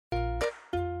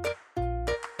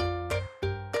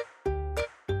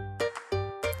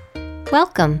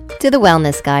Welcome to the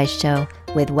Wellness Guys Show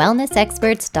with wellness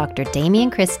experts Dr. Damian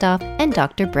Kristof and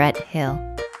Dr. Brett Hill.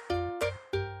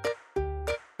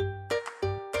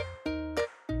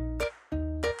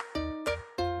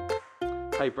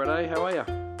 Hey, Bretto, how are you?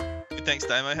 Good, thanks,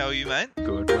 Damo. How are you, mate?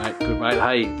 Good, mate. Good, mate.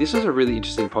 Hey, this is a really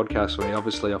interesting podcast for me,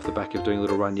 obviously off the back of doing a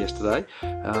little run yesterday.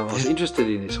 I was interested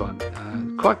in this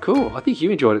one. Quite cool. I think you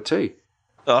enjoyed it too.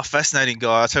 Oh, fascinating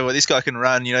guy. I tell you what, this guy can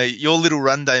run. You know, your little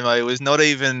run, Damo, was not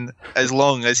even as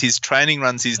long as his training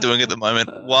runs he's doing at the moment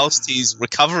whilst he's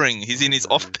recovering. He's in his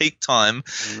off-peak time,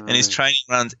 and his training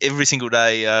runs every single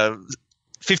day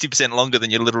 50% longer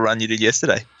than your little run you did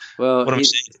yesterday. Well,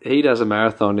 he does a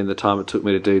marathon in the time it took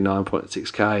me to do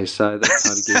 9.6K, so that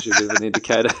kind of gives you a bit of an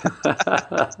indicator.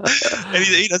 And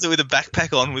he does it with a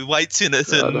backpack on, with weights in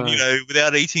it, and you know,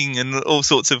 without eating, and all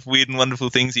sorts of weird and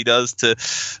wonderful things he does to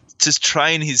just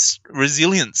train his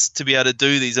resilience to be able to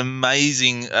do these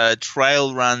amazing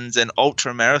trail runs and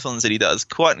ultra marathons that he does.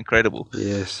 Quite incredible.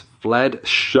 Yes. Vlad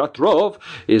Shatrov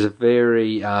is a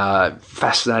very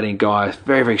fascinating guy,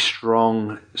 very, very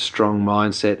strong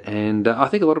mindset, and I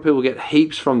think a lot of people get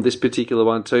heaps from this particular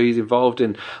one too. He's involved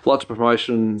in lots of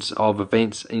promotions of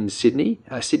events in Sydney,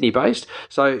 Sydney-based,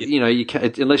 so you know, you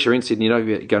can, unless you're in Sydney, you're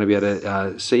not going to be able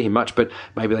to see him much, but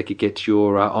maybe they could get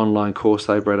your online course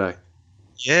though, Bretto.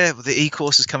 Yeah, well, the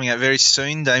e-course is coming out very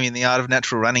soon, Damien, The Art of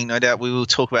Natural Running. No doubt we will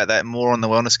talk about that more on the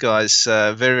Wellness Guys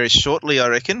very, very shortly, I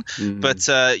reckon. But,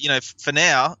 you know, for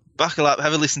now, buckle up,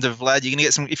 have a listen to Vlad. You're going to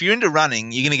get some, if you're into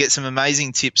running, you're going to get some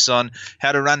amazing tips on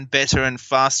how to run better and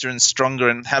faster and stronger,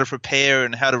 and how to prepare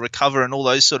and how to recover and all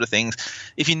those sort of things.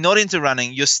 If you're not into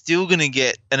running, you're still going to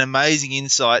get an amazing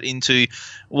insight into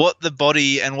what the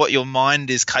body and what your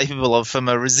mind is capable of from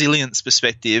a resilience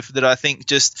perspective, that I think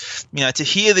just, you know, to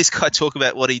hear this guy talk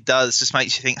about what he does just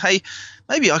makes you think, hey,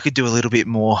 maybe I could do a little bit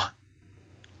more.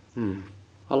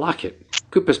 I like it.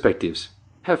 Good perspectives.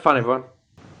 Have fun, everyone.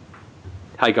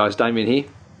 Hey guys, Damien here.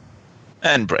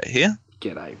 And Brett here.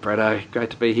 G'day, Bretto.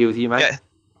 Great to be here with you, mate. Yeah.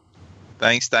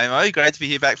 Thanks, Damo. Great to be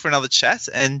here back for another chat.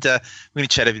 And we're going to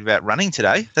chat a bit about running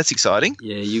today. That's exciting.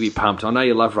 Yeah, you be pumped. I know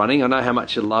you love running. I know how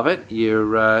much you love it.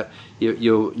 Your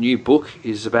new book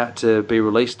is about to be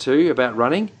released too, about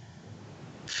running.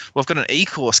 Well, I've got an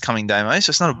e-course coming, Damo, so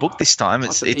it's not a book this time.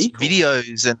 It's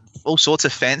videos and all sorts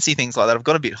of fancy things like that. I've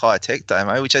got a bit high-tech,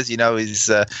 Damo, which, as you know, is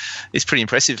pretty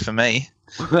impressive for me.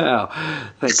 Wow.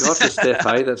 Thank God for Steph,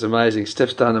 hey? That's amazing.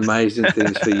 Steph's done amazing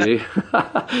things for you.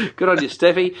 Good on you,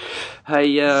 Steffi.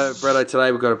 Hey, Bretto,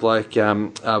 today we've got a bloke,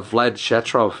 Vlad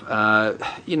Shatrov.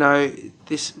 You know,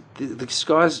 this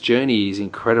guy's journey is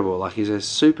incredible. Like, he's a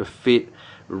super fit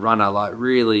runner, like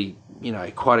really, you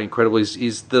know, quite incredible.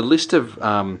 Is the list of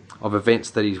events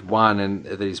that he's won and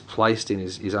that he's placed in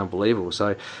is unbelievable.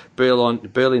 So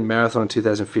Berlin Marathon in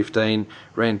 2015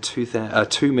 ran 2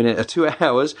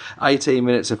 hours, 18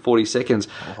 minutes and 40 seconds,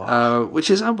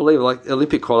 which is unbelievable, like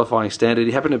Olympic qualifying standard.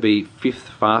 He happened to be fifth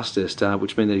fastest,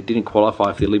 which meant that he didn't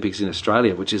qualify for the Olympics in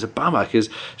Australia, which is a bummer, because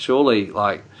surely,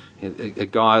 like, a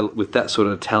guy with that sort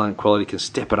of talent quality can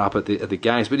step it up at the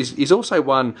games. But he's also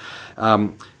won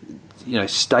you know,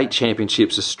 state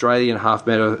championships, Australian half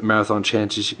marathon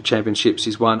championships.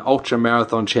 He's won ultra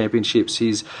marathon championships.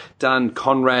 He's done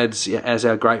Conrad's, as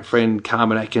our great friend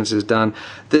Carmen Atkins has done.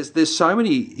 There's so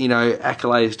many, you know,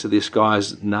 accolades to this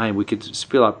guy's name. We could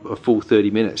fill up a full 30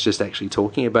 minutes just actually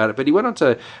talking about it. But he went on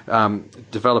to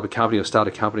develop a company, or start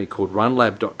a company called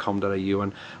runlab.com.au.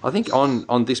 And I think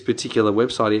on this particular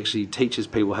website, he actually teaches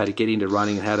people how to get into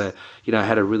running and how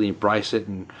to really embrace it.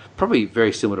 And probably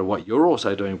very similar to what you're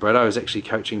also doing, Bretto, is actually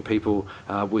coaching people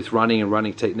with running and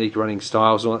running technique, running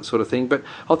styles, and all that sort of thing. But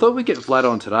I thought we'd get Vlad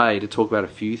on today to talk about a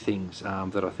few things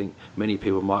that I think many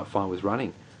people might find with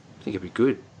running. I think it'd be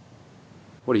good.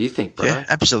 What do you think, Bretto? Yeah,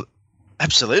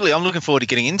 absolutely. I'm looking forward to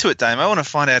getting into it, Damo. I want to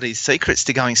find out his secrets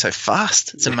to going so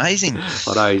fast. It's amazing.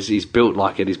 I know, he's built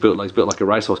like it. He's built like a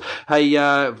racehorse. Hey,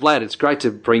 Vlad, it's great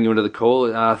to bring you into the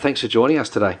call. Thanks for joining us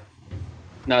today.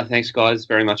 No, thanks, guys.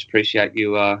 Very much appreciate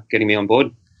you getting me on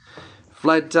board.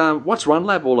 Vlad, what's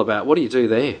RunLab all about? What do you do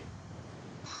there?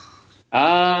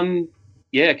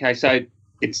 Okay, so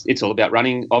it's all about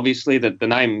running. Obviously, the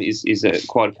name is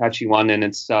quite a catchy one, and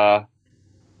it's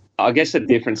I guess the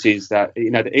difference is that,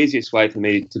 you know, the easiest way for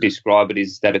me to describe it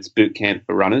is that it's boot camp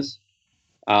for runners.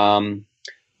 And,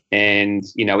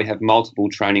 you know, we have multiple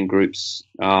training groups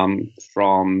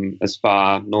from as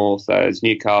far north as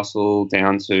Newcastle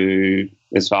down to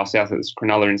as far south as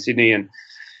Cronulla in Sydney, and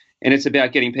it's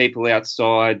about getting people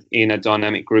outside in a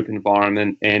dynamic group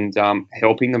environment and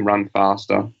helping them run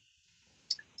faster.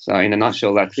 So in a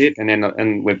nutshell, that's it.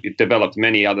 And we've developed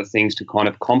many other things to kind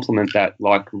of complement that,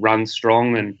 like Run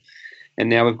Strong And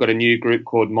now we've got a new group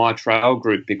called My Trail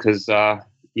Group, because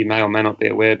you may or may not be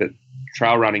aware that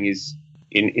trail running is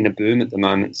in a boom at the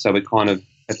moment. So we're kind of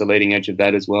at the leading edge of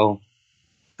that as well.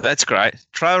 That's great.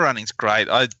 Trail running's great.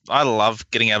 I love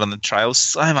getting out on the trails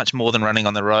so much more than running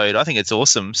on the road. I think it's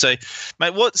awesome. So,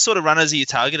 mate, what sort of runners are you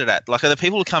targeted at? Like, are the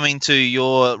people coming to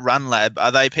your run lab,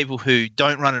 are they people who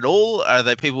don't run at all? Are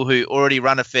they people who already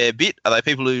run a fair bit? Are they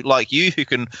people who, like you, who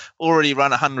can already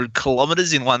run 100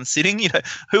 kilometres in one sitting? You know,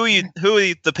 who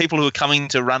are the people who are coming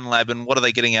to run lab, and what are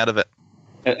they getting out of it?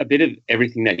 A bit of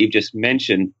everything that you've just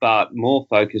mentioned, but more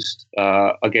focused,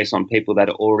 I guess, on people that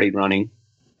are already running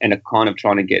and are kind of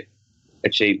trying to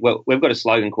achieve. Well, we've got a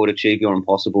slogan called Achieve Your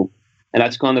Impossible, and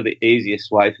that's kind of the easiest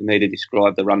way for me to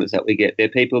describe the runners that we get. They're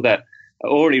people that are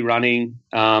already running,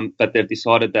 but they've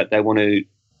decided that they want to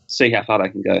see how far they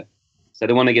can go. So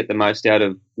they want to get the most out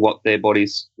of what their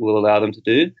bodies will allow them to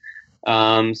do.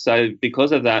 So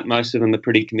because of that, most of them are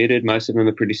pretty committed. Most of them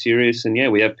are pretty serious. And, yeah,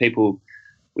 we have people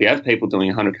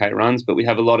doing 100K runs, but we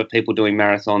have a lot of people doing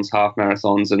marathons, half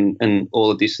marathons, and all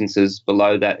the distances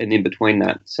below that and in between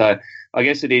that. So I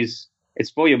guess it's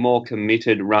for your more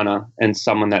committed runner and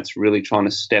someone that's really trying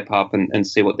to step up and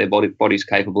see what their body's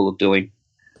capable of doing.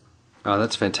 Oh,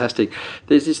 that's fantastic.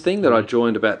 There's this thing that I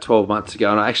joined about 12 months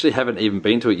ago, and I actually haven't even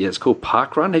been to it yet. It's called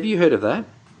Parkrun. Have you heard of that?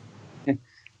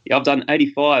 Yeah, I've done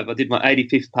 85. I did my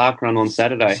 85th park run on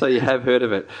Saturday. So you have heard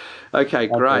of it. Okay,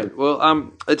 great.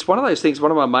 Well, it's one of those things.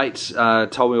 One of my mates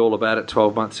told me all about it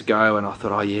 12 months ago, and I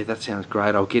thought, oh, yeah, that sounds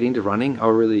great. I'll get into running.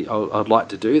 I'd like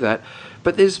to do that.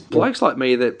 But there's blokes like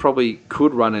me that probably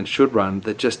could run and should run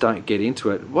that just don't get into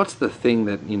it. What's the thing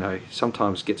that, you know,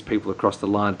 sometimes gets people across the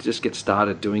line to just get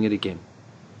started doing it again?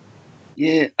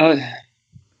 Yeah.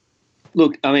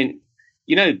 Look, I mean,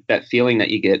 you know that feeling that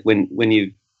you get when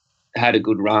you've had a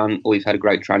good run or you've had a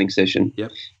great training session.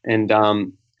 Yep. And I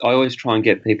always try and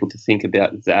get people to think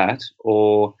about that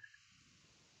or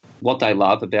what they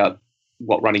love about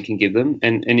what running can give them.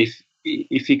 And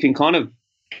if you can kind of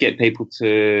get people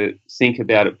to think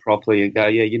about it properly and go,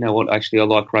 yeah, you know what, actually I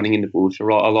like running in the bush,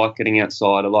 or I like getting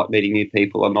outside, I like meeting new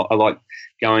people, I like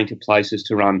going to places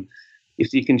to run.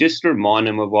 If you can just remind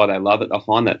them of why they love it, I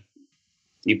find that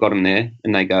you've got them there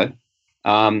and they go.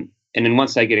 And then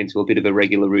once they get into a bit of a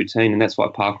regular routine, and that's why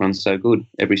parkrun's so good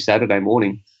every Saturday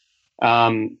morning,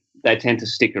 they tend to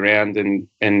stick around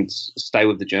and stay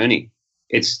with the journey.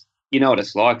 It's, you know what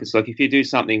it's like. It's like if you do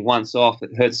something once off,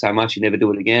 it hurts so much you never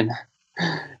do it again.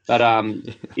 But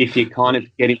if you kind of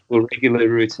get into a regular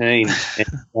routine and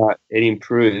it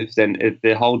improves, then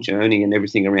the whole journey and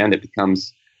everything around it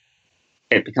becomes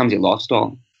your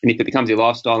lifestyle. And if it becomes your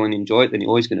lifestyle and you enjoy it, then you're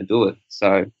always going to do it.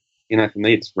 So, you know, for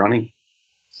me, it's running.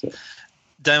 So.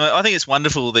 Damo, I think it's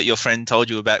wonderful that your friend told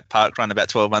you about Parkrun about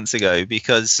 12 months ago,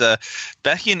 because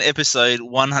back in episode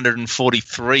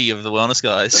 143 of the Wellness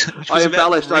Guys, I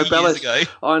embellished. I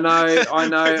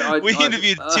know. We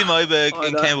interviewed Tim Oberg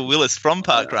and Campbell Willis from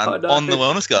Parkrun on the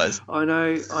Wellness Guys. I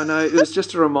know. It was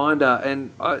just a reminder,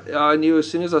 and I knew as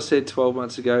soon as I said 12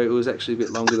 months ago, it was actually a bit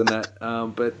longer than that.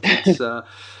 But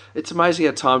it's amazing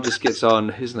how time just gets on,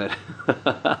 isn't it?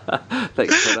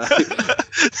 Thanks for that.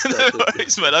 No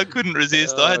worries, mate. I couldn't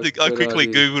resist. I quickly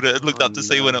Googled it and looked up to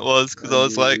see when it was, because I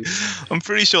was like, I'm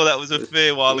pretty sure that was a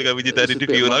fair while ago we did that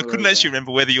interview, and I couldn't actually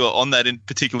remember whether you were on that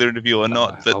particular interview or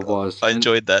not. But I was. I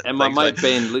enjoyed that. And my mate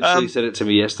Ben literally said it to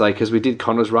me yesterday, because we did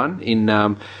Connor's Run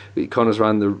the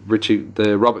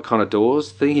Robert Connor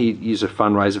Dawes thing. He used a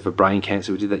fundraiser for brain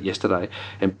cancer. We did that yesterday,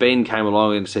 and Ben came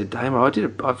along and said, "Damo,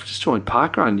 I've just joined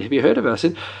Parkrun. Have you heard of it?" I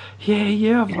said,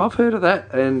 Yeah, I've heard of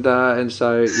that, and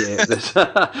so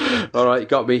yeah. All right, you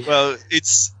got me. Well,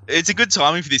 it's a good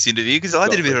timing for this interview, because I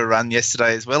did a bit of a run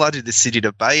yesterday as well. I did the City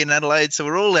to Bay in Adelaide, so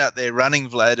we're all out there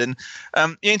running, Vlad. And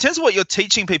in terms of what you're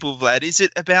teaching people, Vlad, is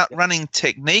it about running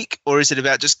technique, or is it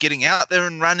about just getting out there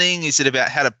and running? Is it about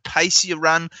how to pace your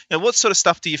run? You know, what sort of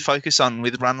stuff do you focus on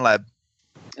with Run Lab?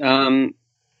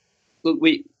 Look,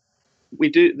 we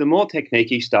do the more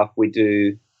technique-y stuff we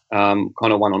do kind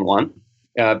of one-on-one.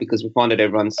 Because we find that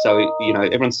everyone's so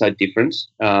different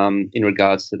in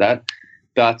regards to that.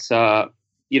 But,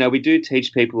 we do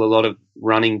teach people a lot of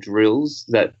running drills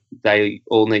that they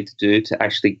all need to do to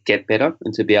actually get better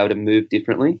and to be able to move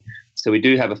differently. So we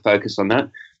do have a focus on that.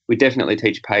 We definitely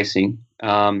teach pacing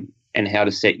and how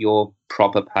to set your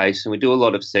proper pace. And we do a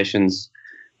lot of sessions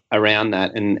around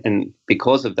that. And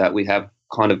because of that, we have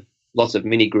kind of lots of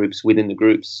mini groups within the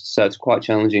groups. So it's quite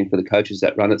challenging for the coaches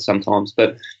that run it sometimes.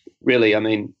 But really, I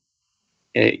mean,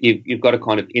 you've got to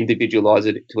kind of individualise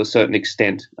it to a certain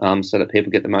extent so that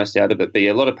people get the most out of it. But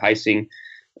yeah, a lot of pacing,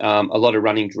 a lot of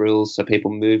running drills so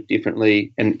people move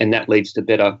differently, and that leads to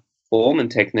better form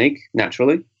and technique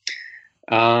naturally.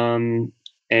 And,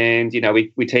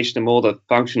 we teach them all the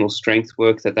functional strength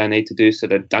work that they need to do so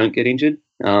they don't get injured.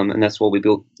 And that's why we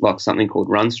built like something called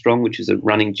Run Strong, which is a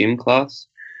running gym class.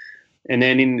 And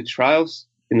then in the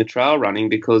trail running,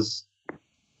 because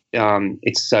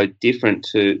it's so different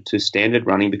to standard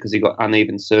running because you've got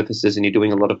uneven surfaces and you're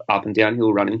doing a lot of up and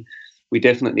downhill running, we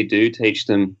definitely do teach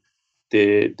them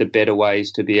the better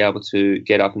ways to be able to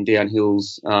get up and down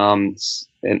hills. And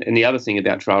the other thing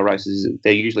about trail races is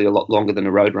they're usually a lot longer than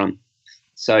a road run.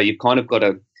 So you've kind of got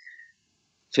to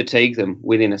fatigue them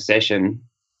within a session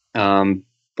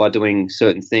by doing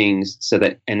certain things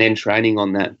and then training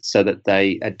on that so that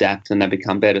they adapt and they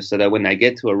become better so that when they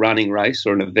get to a running race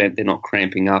or an event, they're not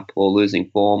cramping up or losing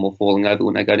form or falling over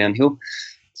when they go downhill.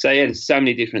 So, yeah, there's so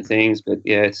many different things, but,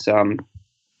 yeah,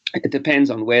 it depends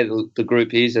on where the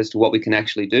group is as to what we can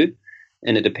actually do,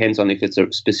 and it depends on if it's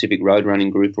a specific road running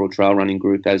group or a trail running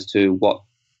group as to what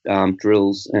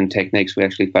drills and techniques we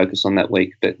actually focus on that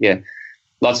week. But, yeah,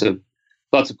 lots of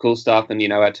cool stuff,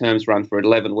 and our terms run for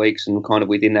 11 weeks, and kind of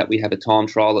within that we have a time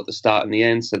trial at the start and the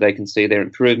end so they can see their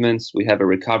improvements. We have a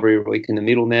recovery week in the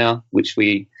middle now, which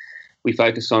we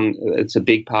focus on. It's a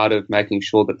big part of making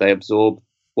sure that they absorb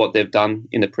what they've done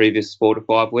in the previous 4 to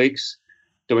 5 weeks,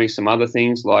 doing some other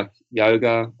things like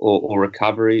yoga or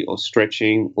recovery or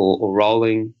stretching or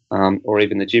rolling or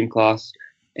even the gym class,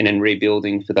 and then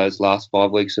rebuilding for those last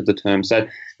 5 weeks of the term. So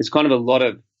there's kind of a lot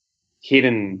of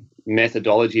hidden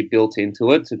methodology built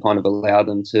into it to kind of allow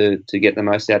them to get the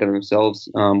most out of themselves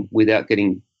without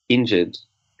getting injured,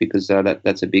 because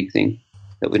that's a big thing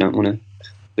that we don't want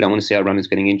to see our runners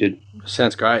getting injured.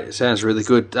 Sounds great. It sounds really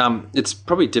good. It's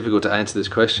probably difficult to answer this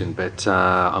question, but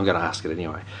I'm going to ask it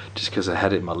anyway, just because I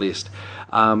had it in my list.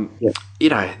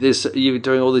 You're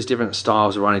doing all these different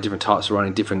styles of running, different types of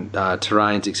running, different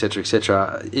terrains, etc.,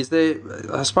 etc. Is there,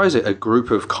 I suppose, a group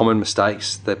of common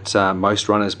mistakes that most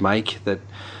runners make that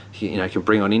can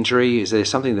bring on injury? Is there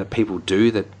something that people do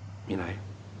that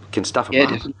can stuff them up?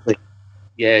 Yeah, definitely.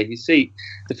 Yeah, you see,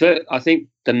 I think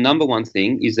the number one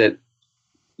thing is that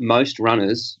most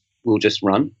runners will just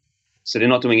run, so they're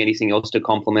not doing anything else to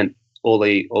complement all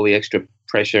the extra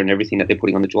pressure and everything that they're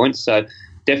putting on the joints. So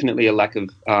definitely a lack of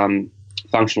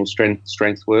functional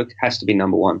strength work has to be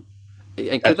number one.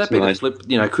 And could that be the flip?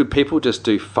 Could people just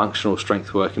do functional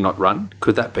strength work and not run?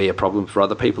 Could that be a problem for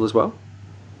other people as well?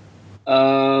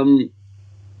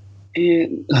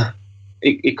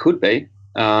 It could be,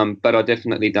 but I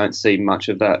definitely don't see much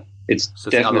of that. It's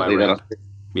definitely that.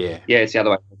 Yeah, it's the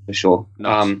other way for sure.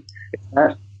 Nice. It's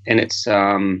that, and it's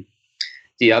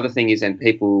the other thing is then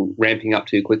people ramping up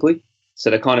too quickly, so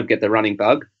they kind of get the running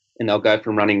bug, and they'll go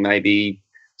from running maybe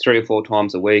 3 or 4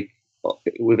 times a week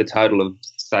with a total of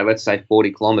let's say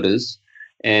 40 kilometres,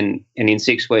 and in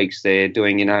 6 weeks they're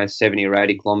doing 70 or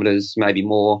 80 kilometres, maybe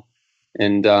more,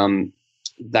 and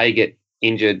they get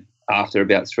injured after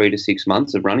about 3 to 6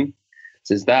 months of running.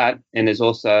 So there's that, and there's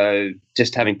also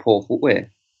just having poor footwear.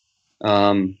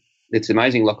 It's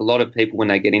amazing, like a lot of people when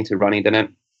they get into running, they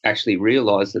don't actually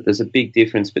realise that there's a big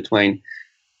difference between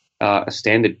a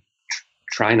standard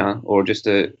trainer or just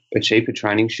a cheaper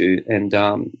training shoe and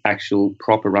actual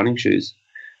proper running shoes.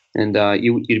 And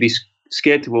you'd be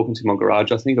scared to walk into my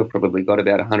garage. I think I've probably got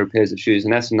about 100 pairs of shoes,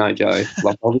 and that's no joke.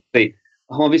 Like I'm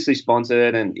obviously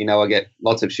sponsored, and I get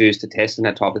lots of shoes to test and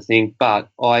that type of thing. But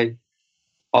I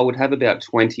would have about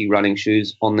 20 running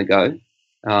shoes on the go,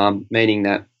 meaning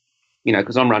that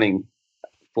because I'm running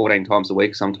 14 times a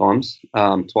week sometimes,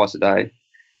 twice a day.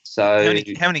 So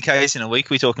how many Ks in a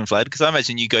week are we talking, Vlad? Because I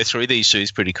imagine you go through these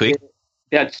shoes pretty quick.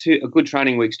 Yeah, a good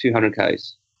training week's 200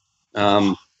 Ks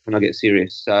when I get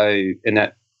serious. So, and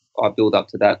that I build up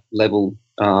to that level.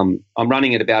 I'm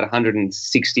running at about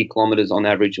 160 kilometres on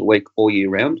average a week all year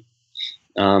round.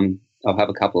 I'll have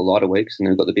a couple of lighter weeks, and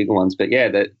then I've got the bigger ones. But yeah,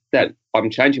 that I'm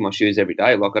changing my shoes every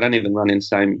day. Like I don't even run in the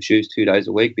same shoes 2 days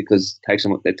a week because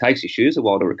it takes your shoes a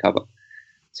while to recover.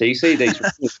 So you see these.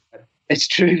 It's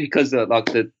true because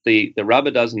the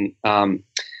rubber doesn't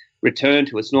return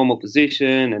to its normal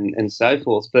position and so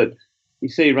forth. But you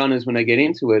see runners when they get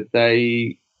into it,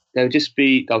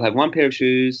 they'll have one pair of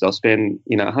shoes, they'll spend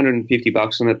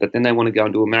 $150 on it, but then they want to go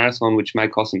and do a marathon, which may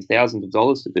cost them thousands of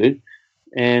dollars to do,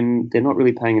 and they're not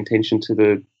really paying attention to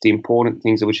the important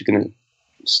things which are going to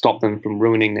stop them from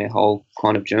ruining their whole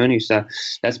kind of journey. So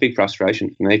that's a big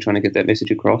frustration for me, trying to get that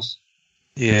message across.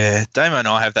 Yeah, Damo and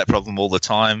I have that problem all the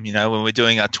time. You know, when we're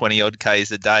doing our 20-odd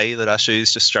Ks a day, that our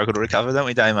shoes just struggle to recover, don't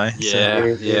we, Damo?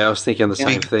 Yeah, I was thinking the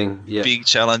same thing. Yeah. Big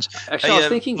challenge. Actually, I was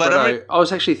thinking, Brett, I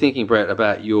was actually thinking, Brett,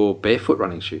 about your barefoot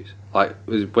running shoes. Like,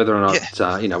 whether or not,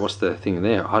 what's the thing in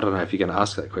there? I don't know if you're going to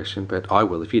ask that question, but I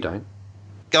will if you don't.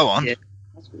 Go on. Yeah.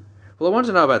 Well, I wanted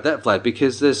to know about that, Vlad,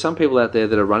 because there's some people out there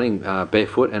that are running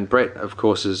barefoot, and Brett, of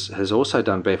course, has also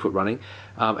done barefoot running.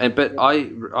 But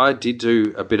I did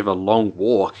do a bit of a long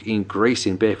walk in Greece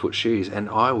in barefoot shoes, and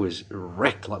I was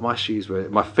wrecked. Like my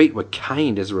feet were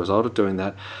caned as a result of doing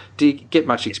that. Do you get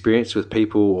much experience with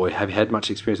people, or have you had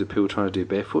much experience with people trying to do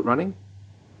barefoot running?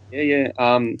 Yeah,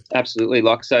 absolutely.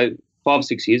 Like, so 5 or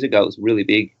 6 years ago, it was really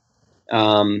big,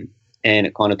 and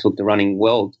it kind of took the running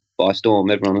world by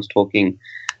storm. Everyone was talking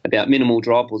about minimal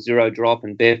drop or zero drop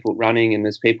and barefoot running, and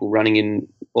there's people running in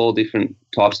all different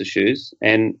types of shoes.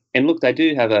 And look, they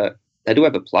do have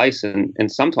a place,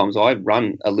 and sometimes I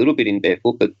run a little bit in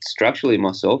barefoot, but structurally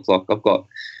myself, like I've got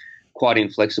quite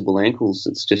inflexible ankles.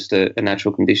 It's just a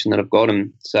natural condition that I've got,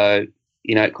 and so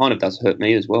it kind of does hurt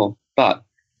me as well. But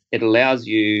it allows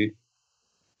you.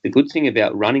 The good thing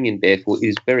about running in barefoot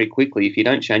is very quickly, if you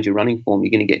don't change your running form, you're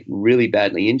going to get really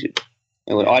badly injured.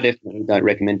 And I definitely don't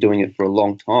recommend doing it for a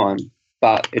long time,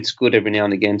 but it's good every now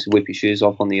and again to whip your shoes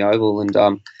off on the oval and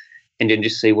then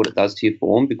just see what it does to your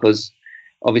form, because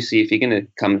obviously if you're going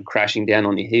to come crashing down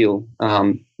on your heel,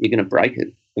 you're going to break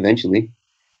it eventually.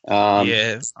 I'm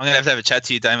going to have a chat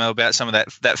to you, Damo, about some of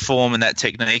that form and that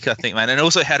technique, I think, man, and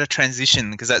also how to transition,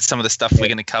 because that's some of the stuff we're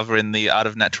going to cover in the Art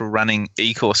of Natural Running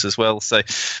e-course as well. So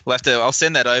I'll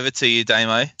send that over to you,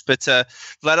 Damo. But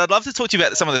Vlad, I'd love to talk to you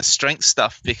about some of the strength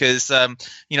stuff, because I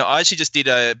actually just did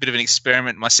a bit of an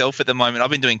experiment myself at the moment.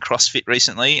 I've been doing CrossFit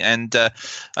recently, and I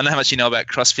don't know how much you know about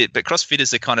CrossFit, but CrossFit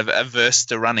is a kind of averse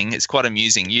to running. It's quite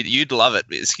amusing. You'd love it.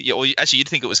 Actually, you'd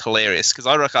think it was hilarious, because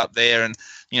I rock up there and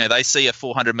they see a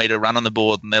 400-meter run on the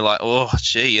board and they're like, oh,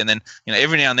 gee. And then,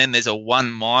 every now and then there's a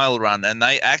 1 mile run and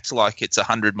they act like it's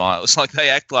 100 miles. Like they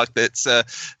act like that's,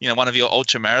 one of your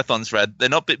ultra marathons, Brad. They're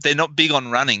not big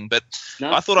on running, but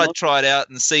I thought I'd try it out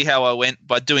and see how I went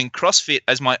by doing CrossFit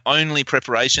as my only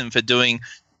preparation for doing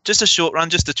just a short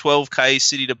run, just a 12K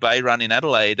City to Bay run in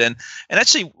Adelaide, and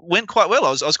actually went quite well.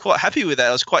 I was quite happy with that.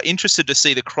 I was quite interested to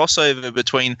see the crossover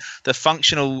between the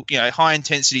functional, high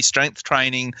intensity strength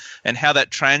training and how that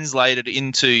translated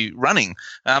into running.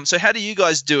 So how do you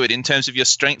guys do it in terms of your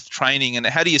strength training, and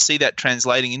how do you see that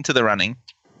translating into the running?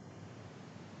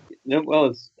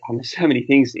 Well, there's so many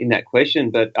things in that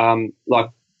question, but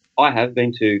I have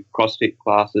been to CrossFit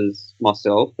classes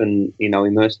myself and,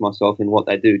 immersed myself in what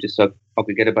they do just so I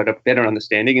could get a better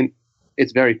understanding. And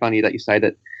it's very funny that you say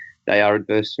that they are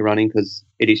adverse to running, because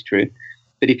it is true.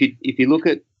 But if you look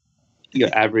at your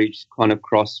average kind of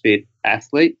CrossFit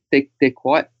athlete, they're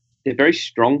very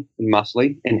strong and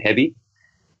muscly and heavy,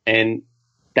 and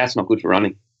that's not good for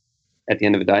running at the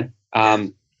end of the day.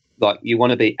 You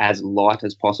want to be as light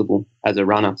as possible as a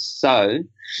runner. So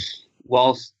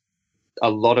whilst a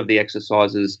lot of the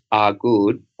exercises are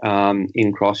good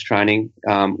in cross training,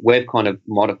 we've kind of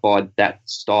modified that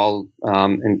style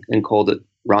and called it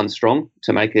Run Strong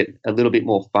to make it a little bit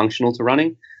more functional to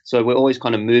running. So we're always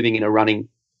kind of moving in a running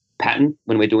pattern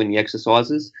when we're doing the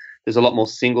exercises. There's a lot more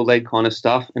single leg kind of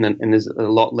stuff, and there's a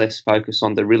lot less focus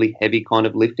on the really heavy kind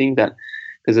of lifting, that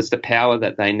because it's the power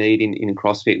that they need in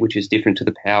CrossFit, which is different to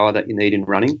the power that you need in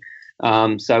running.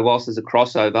 So whilst there's a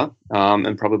crossover,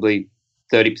 and probably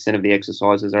 30% of the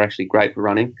exercises are actually great for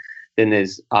running, then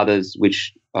there's others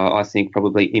which I think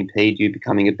probably impede you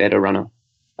becoming a better runner.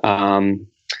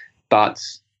 But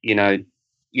you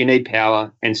need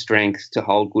power and strength to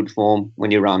hold good form when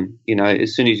you run.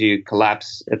 As soon as you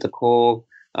collapse at the core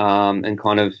and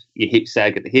kind of your hips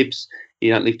sag at the hips,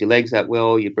 you don't lift your legs that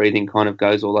well, your breathing kind of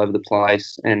goes all over the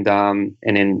place, and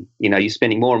then you're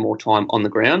spending more and more time on the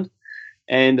ground.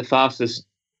 And the fastest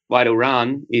way to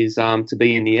run is to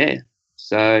be in the air.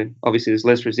 So obviously there's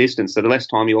less resistance. So the less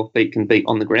time your feet can be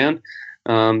on the ground,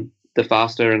 the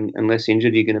faster and less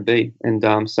injured you're going to be.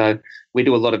 And so we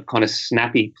do a lot of kind of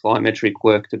snappy plyometric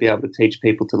work to be able to teach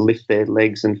people to lift their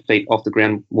legs and feet off the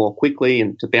ground more quickly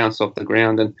and to bounce off the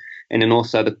ground. And then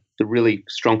also the really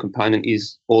strong component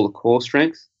is all the core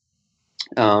strength,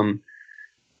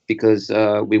 because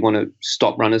we want to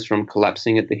stop runners from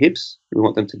collapsing at the hips. We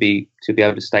want them to be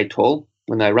able to stay tall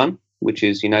when they run, which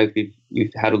is, if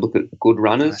you've had a look at good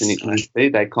runners, and you see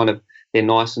they're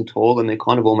nice and tall and they're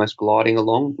kind of almost gliding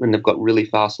along when they've got really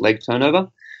fast leg turnover,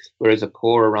 whereas a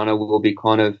poorer runner will be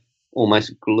kind of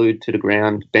almost glued to the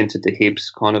ground, bent at the hips,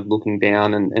 kind of looking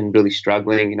down and really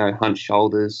struggling, hunched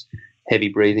shoulders, heavy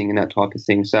breathing and that type of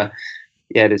thing. So,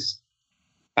 yeah, there's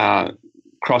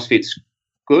CrossFit's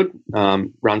good.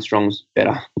 Run Strong's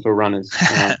better for runners.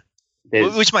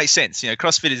 Which makes sense.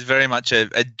 CrossFit is very much a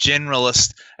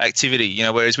generalist activity,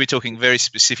 whereas we're talking very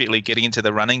specifically getting into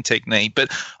the running technique.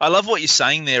 But I love what you're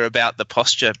saying there about the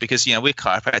posture, because, we're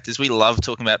chiropractors. We love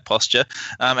talking about posture.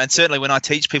 And certainly when I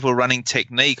teach people running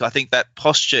technique, I think that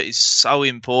posture is so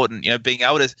important, being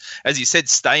able to, as you said,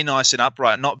 stay nice and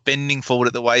upright, not bending forward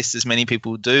at the waist as many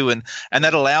people do. And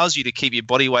that allows you to keep your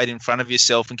body weight in front of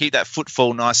yourself and keep that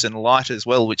footfall nice and light as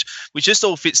well, which just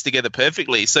all fits together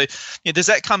perfectly. So does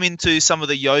that come into some of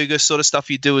the yoga sort of stuff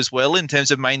you do as well, in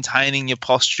terms of maintaining your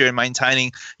posture and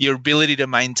maintaining your ability to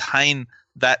maintain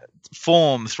that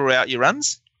form throughout your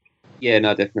runs? Yeah,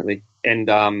 no, definitely. And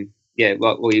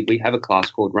well, we have a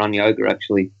class called Run Yoga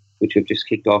actually, which we've just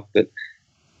kicked off. But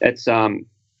that's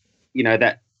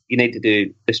that you need to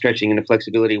do the stretching and the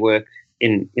flexibility work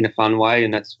in a fun way,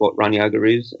 and that's what Run Yoga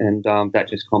is. And that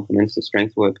just complements the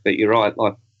strength work. But you're right,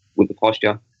 like with the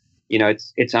posture,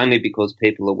 it's only because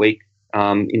people are weak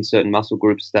in certain muscle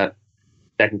groups that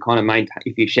they can kind of maintain.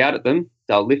 If you shout at them,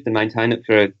 they'll lift and maintain it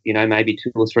for, maybe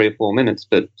 2 or 3 or 4 minutes.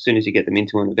 But as soon as you get them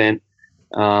into an event,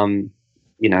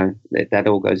 that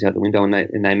all goes out the window, and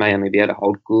they may only be able to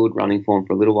hold good running form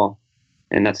for a little while.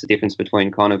 And that's the difference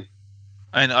between kind of...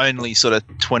 And only sort of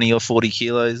 20 or 40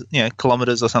 kilos,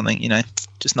 kilometres or something,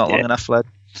 just not long enough, Vlad.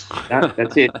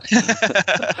 That's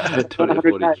it. 20 or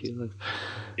 40 kilos.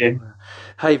 Yeah.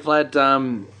 Hey,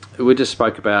 Vlad, we just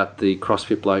spoke about the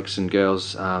CrossFit blokes and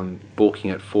girls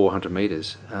balking at 400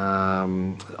 metres.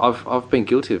 I've been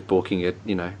guilty of balking at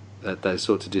those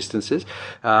sorts of distances.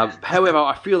 However,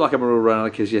 I feel like I'm a real runner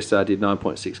because yesterday I did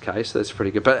 9.6k, so that's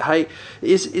pretty good. But hey,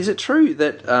 is it true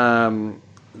that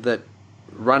that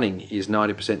running is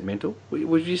 90% mental?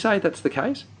 Would you say that's the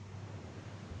case?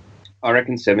 I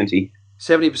reckon 70.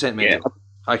 70% mental.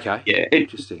 Yeah. Okay. Yeah.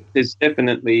 Interesting. There's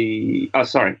definitely. Oh,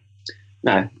 sorry.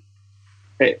 No.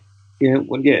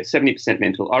 70%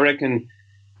 mental. I reckon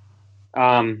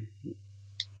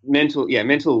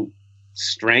mental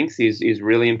strength is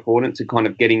really important to kind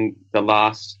of getting the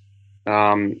last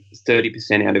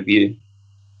 30% out of you.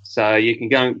 So you can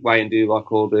go away and do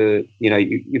like all the,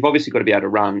 you've obviously got to be able to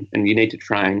run, and you need to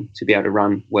train to be able to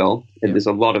run well. And there's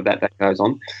a lot of that goes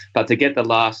on. But to get the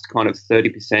last kind of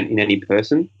 30% in any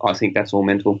person, I think that's all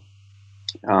mental,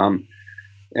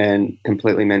 and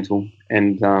completely mental.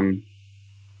 And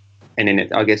in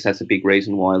it, I guess that's a big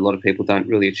reason why a lot of people don't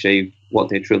really achieve what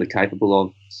they're truly capable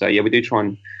of. So yeah, we do try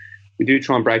and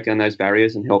break down those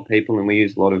barriers and help people. And we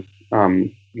use a lot of, I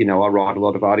write a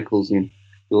lot of articles and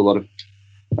do a lot of,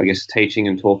 I guess, teaching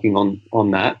and talking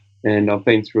on that. And I've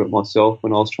been through it myself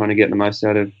when I was trying to get the most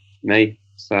out of me.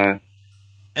 So.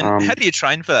 And how do you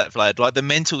train for that, Vlad? Like the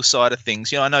mental side of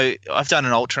things. I know I've done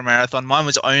an ultra marathon. Mine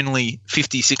was only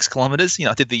 56 kilometres.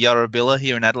 I did the Yarrabilla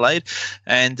here in Adelaide,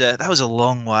 and that was a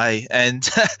long way. And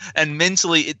and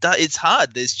mentally, it's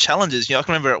hard. There's challenges. I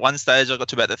can remember at one stage I got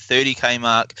to about the 30k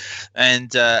mark,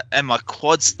 and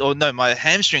my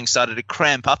hamstring started to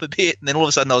cramp up a bit, and then all of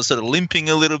a sudden I was sort of limping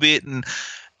a little bit, and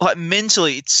like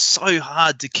mentally, it's so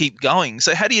hard to keep going.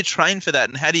 So how do you train for that,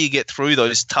 and how do you get through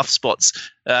those tough spots,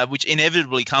 which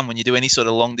inevitably come when you do any sort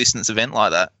of long distance event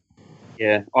like that?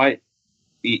 Yeah,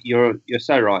 you're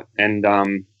so right. And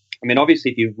obviously,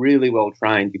 if you're really well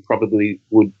trained, you probably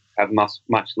would have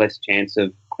much less chance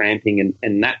of cramping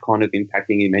and that kind of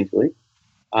impacting you mentally.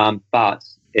 But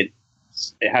it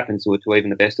happens to even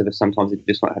the best of us. Sometimes it's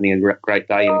just not having a great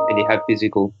day, and you have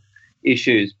physical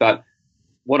issues. But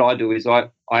what I do is I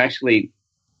actually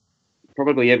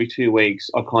probably every 2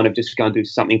 weeks I kind of just go and do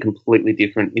something completely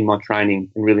different in my training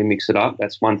and really mix it up.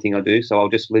 That's one thing I do. So I'll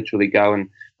just literally go and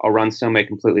I'll run somewhere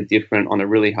completely different on a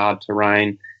really hard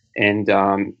terrain and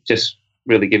just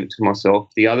really give it to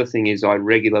myself. The other thing is I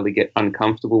regularly get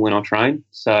uncomfortable when I train.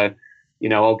 So,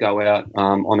 I'll go out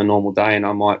on a normal day and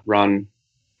I might run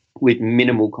with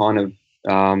minimal kind of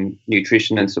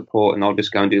nutrition and support, and I'll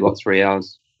just go and do like 3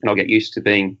 hours. And I'll get used to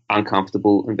being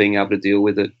uncomfortable and being able to deal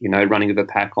with it, running with a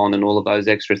pack on and all of those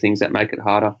extra things that make it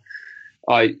harder.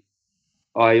 I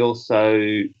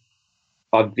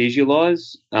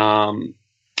visualize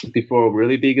before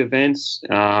really big events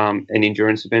and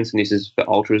endurance events, and this is for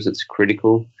ultras, it's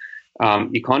critical.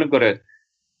 You kind of got to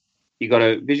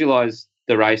visualize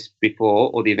the race before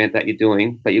or the event that you're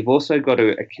doing, but you've also got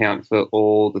to account for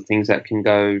all the things that can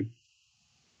go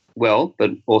well, but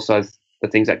also the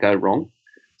things that go wrong.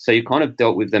 So you kind of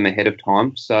dealt with them ahead of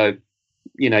time. So,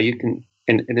 you can,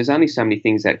 and there's only so many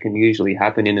things that can usually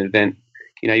happen in an event.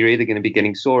 You're either going to be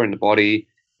getting sore in the body,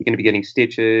 you're going to be getting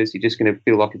stitches, you're just going to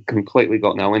feel like you've completely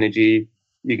got no energy.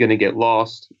 you're going to get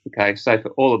lost. Okay, so for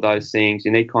all of those things,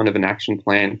 you need kind of an action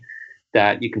plan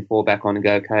that you can fall back on and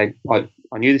go, okay,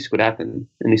 I knew this could happen,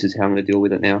 and this is how I'm going to deal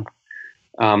with it now.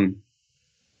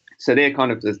 So they're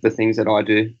kind of the things that I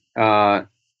do.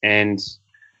 And,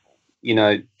 you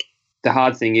know, the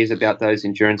hard thing is about those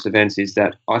endurance events is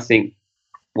that I think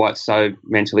what's so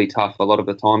mentally tough a lot of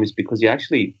the time is because you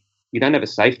don't have a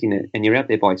safety net and you're out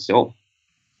there by yourself.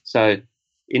 So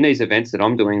in these events that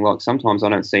I'm doing, like sometimes I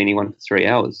don't see anyone for 3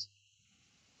 hours.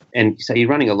 And so you're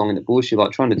running along in the bush, you're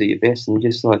like trying to do your best, and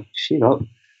you're just like, shit, I've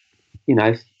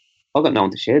got no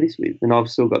one to share this with, and I've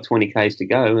still got 20 Ks to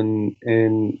go, and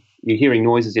you're hearing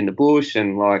noises in the bush,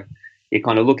 and like you're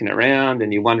kind of looking around,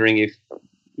 and you're wondering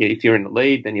if you're in the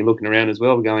lead, then you're looking around as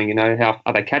well, going, you know, how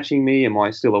are they catching me? Am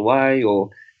I still away, or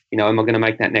you know, am I going to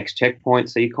make that next checkpoint?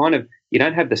 So you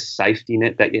don't have the safety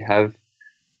net that you have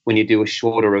when you do a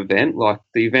shorter event, like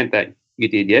the event that you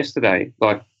did yesterday,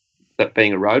 like that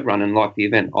being a road run, and like the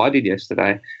event I did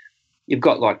yesterday. You've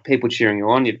got like people cheering you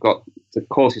on. You've got the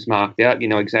course is marked out. You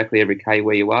know exactly every K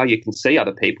where you are. You can see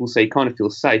other people, so you kind of feel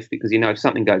safe because you know if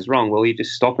something goes wrong, well, you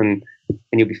just stop and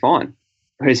you'll be fine.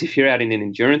 Whereas if you're out in an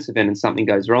endurance event and something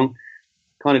goes wrong,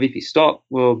 kind of if you stop,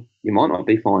 well, you might not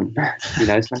be fine. You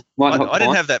know, so I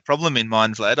didn't have that problem in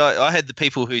mind, Vlad. I had the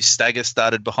people who stagger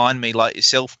started behind me, like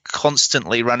yourself,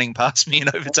 constantly running past me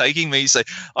and overtaking me. So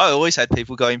I always had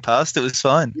people going past. It was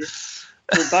fine. Yeah.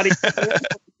 Well, buddy,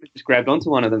 just grabbed onto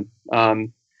one of them.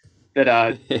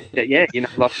 Yeah, you know,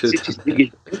 like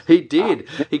he did.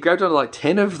 He grabbed onto like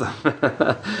 10 of them.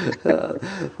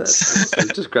 That's awesome.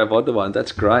 Just grab onto one.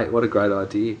 That's great. What a great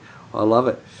idea. I love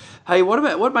it. Hey,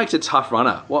 what makes a tough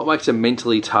runner? What makes a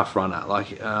mentally tough runner?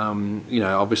 Like, you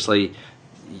know, obviously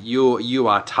you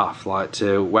are tough, like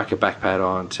to whack a back pad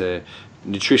on, to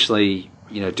nutritionally,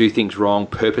 you know, do things wrong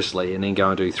purposely and then go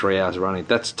and do 3 hours of running.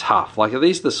 That's tough. Like, are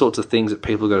these the sorts of things that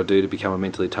people have got to do to become a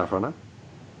mentally tough runner?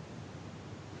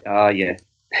 Yeah.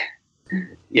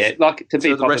 Yeah, like to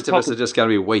be. So the rest of us are just going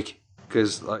to be weak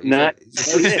because, like,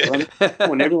 everyone's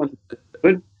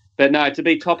good. But no, to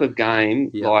be top of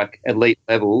game, like elite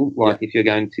level, like if you're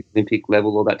going to Olympic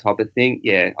level or that type of thing,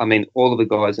 yeah. I mean, all of the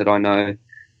guys that I know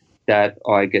that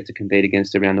I get to compete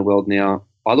against around the world now,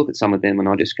 I look at some of them and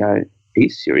I just go, are you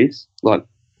serious? Like,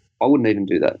 I wouldn't even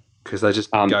do that. Because they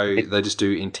just they just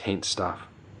do intense stuff.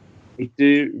 They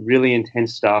do really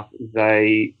intense stuff.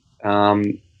 They, but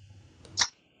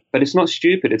it's not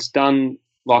stupid. It's done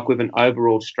like with an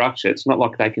overall structure. It's not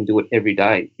like they can do it every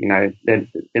day. You know, they're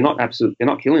not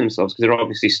killing themselves because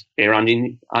they're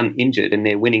uninjured and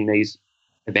they're winning these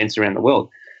events around the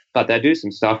world. But they do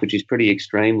some stuff which is pretty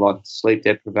extreme, like sleep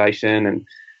deprivation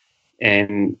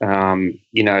and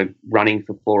you know, running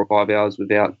for 4 or 5 hours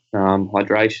without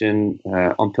hydration.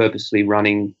 I'm purposely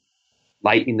running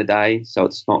late in the day, so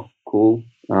it's not cool.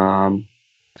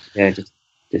 Just.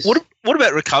 What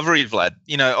about recovery, Vlad?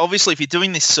 You know, obviously, if you're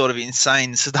doing this sort of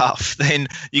insane stuff, then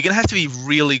you're going to have to be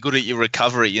really good at your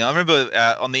recovery. You know, I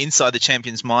remember on the Inside the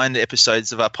Champion's Mind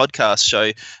episodes of our podcast show,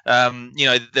 you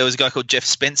know, there was a guy called Jeff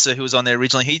Spencer who was on there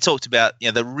originally. He talked about, you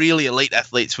know, the really elite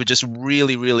athletes were just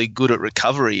really, really good at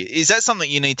recovery. Is that something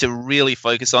you need to really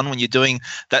focus on when you're doing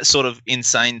that sort of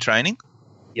insane training?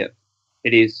 Yeah,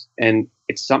 it is. And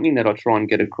it's something that I try and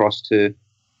get across to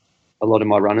a lot of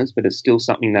my runners, but it's still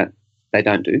something that they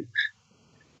don't do.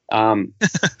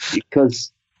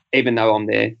 Because even though I'm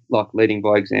there, like leading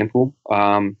by example,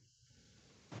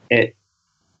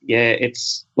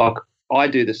 it's like I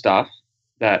do the stuff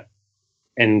that,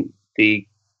 and the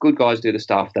good guys do the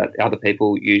stuff that other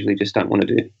people usually just don't want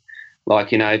to do.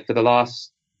 Like, you know,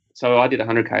 so I did a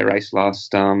 100K race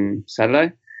last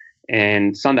Saturday,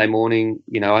 and Sunday morning,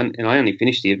 you know, and I only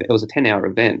finished the event. It was a 10-hour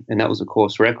event, and that was a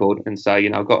course record. And so, you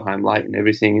know, I got home late and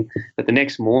everything. But the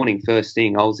next morning, first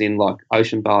thing, I was in like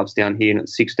ocean baths down here, and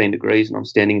it's 16 degrees, and I'm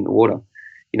standing in the water.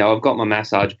 You know, I've got my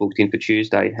massage booked in for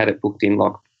Tuesday, had it booked in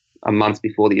like a month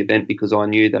before the event because I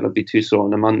knew that I'd be too sore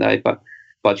on a Monday, but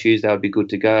by Tuesday I'd be good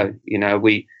to go. You know,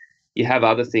 you have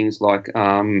other things like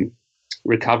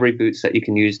recovery boots that you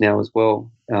can use now as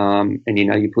well. And, you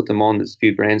know, you put them on, there's a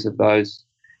few brands of those.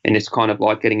 And it's kind of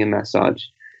like getting a massage.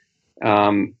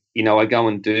 You know,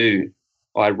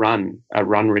 I run a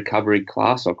run recovery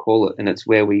class, I call it, and it's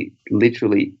where we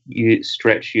literally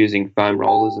stretch using foam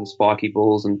rollers and spiky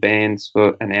balls and bands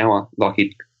for an hour,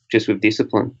 just with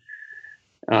discipline.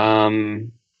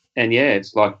 And yeah,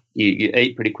 it's like you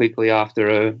eat pretty quickly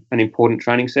after an important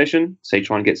training session, so you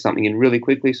try and get something in really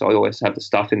quickly. So I always have the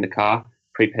stuff in the car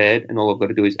prepared, and all I've got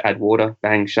to do is add water,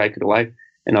 bang, shake it away.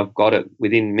 And I've got it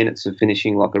within minutes of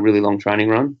finishing like a really long training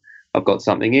run. I've got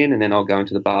something in, and then I'll go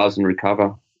into the bars and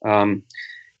recover.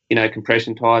 You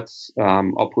compression tights.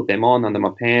 I'll put them on under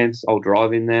my pants. I'll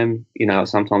drive in them.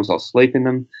 Sometimes I'll sleep in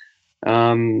them.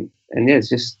 And yeah, it's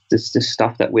just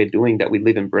stuff that we're doing, that we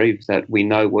live and breathe, that we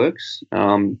know works.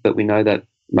 But we know that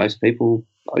most people,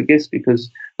 I guess, because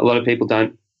a lot of people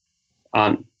aren't.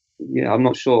 I'm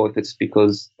not sure if it's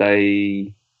because they're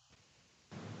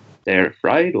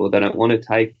afraid, or they don't want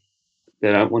to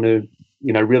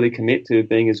really commit to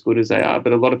being as good as they are.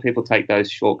 But a lot of people take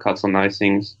those shortcuts on those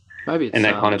things. Maybe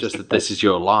it's just that this is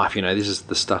your life, this is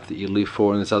the stuff that you live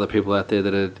for, and there's other people out there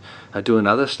that are doing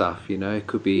other stuff, it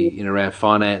could be around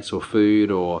finance or food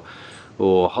or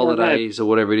holidays or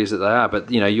whatever it is that they are.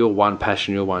 But, your one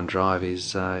passion, your one drive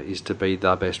is to be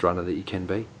the best runner that you can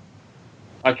be.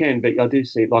 I can, but I do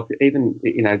see, like, even,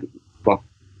 like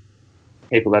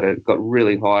people that have got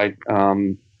really high,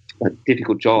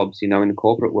 difficult jobs, in the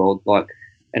corporate world, like,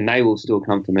 and they will still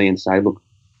come to me and say, look,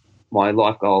 my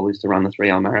life goal is to run the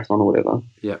 3-hour marathon or whatever.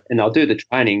 Yeah. And I'll do the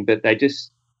training, but they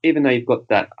just, even though you've got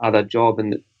that other job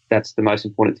and that's the most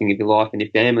important thing of your life and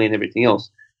your family and everything else,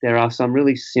 there are some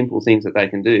really simple things that they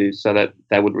can do so that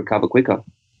they would recover quicker.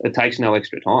 It takes no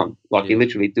extra time. Like, you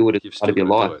literally do it as part of your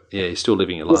life. Yeah, you're still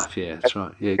living your life. Yeah, that's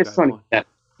right. Yeah, it's funny that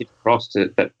it's across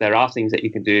to that there are things that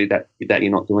you can do that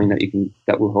you're not doing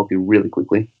that will help you really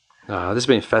quickly. Oh, this has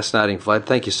been fascinating, Vlad.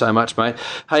 Thank you so much, mate.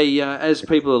 Hey, as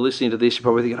people are listening to this, you're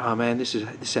probably thinking, oh, man, this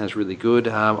sounds really good.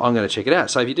 I'm going to check it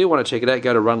out. So if you do want to check it out,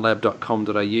 go to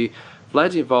runlab.com.au.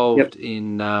 Vlad's involved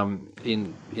in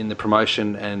the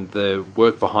promotion and the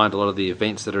work behind a lot of the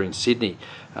events that are in Sydney.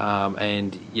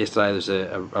 And yesterday there was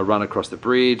a run across the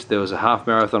bridge. There was a half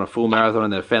marathon, a full marathon,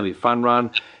 and then a family fun run.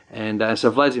 And so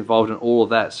Vlad's involved in all of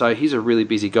that. So he's a really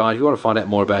busy guy. If you want to find out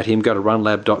more about him, go to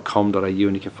runlab.com.au and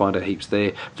you can find out heaps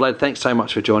there. Vlad, thanks so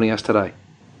much for joining us today.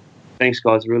 Thanks,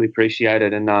 guys. Really appreciate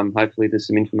it. And hopefully there's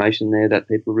some information there that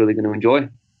people are really going to enjoy.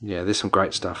 Yeah, there's some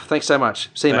great stuff. Thanks so much.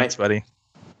 See you, Thanks, mate. Buddy.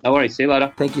 No worries. See you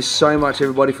later. Thank you so much,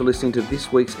 everybody, for listening to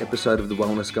this week's episode of The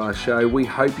Wellness Guy Show. We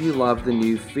hope you love the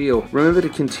new feel. Remember to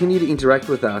continue to interact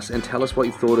with us and tell us what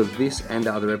you thought of this and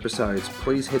other episodes.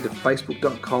 Please head to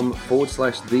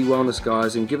facebook.com/The Wellness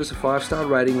Guys and give us a 5-star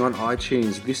rating on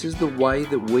iTunes. This is the way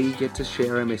that we get to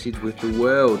share our message with the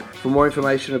world. For more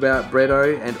information about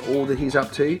Bretto and all that he's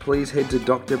up to, please head to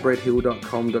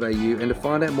drbretthill.com.au, and to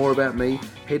find out more about me,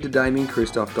 head to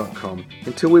DamienChristoff.com.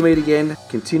 Until we meet again,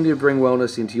 continue to bring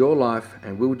wellness into your life,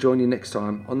 and we'll join you next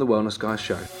time on The Wellness Guy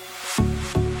Show.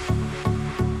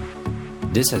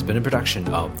 This has been a production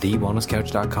of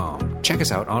TheWellnessCouch.com. Check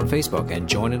us out on Facebook and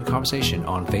join in the conversation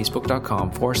on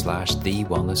Facebook.com/The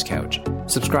Wellness Couch.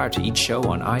 Subscribe to each show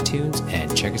on iTunes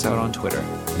and check us out on Twitter.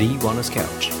 The Wellness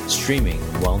Couch, streaming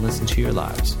wellness into your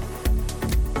lives.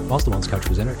 Whilst the Wellness Couch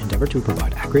presenter endeavor to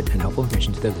provide accurate and helpful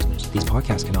information to their listeners, these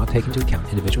podcasts cannot take into account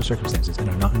individual circumstances and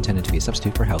are not intended to be a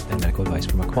substitute for health and medical advice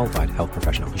from a qualified health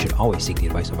professional. You should always seek the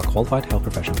advice of a qualified health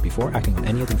professional before acting on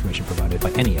any of the information provided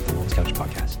by any of the Wellness Couch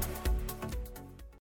podcasts.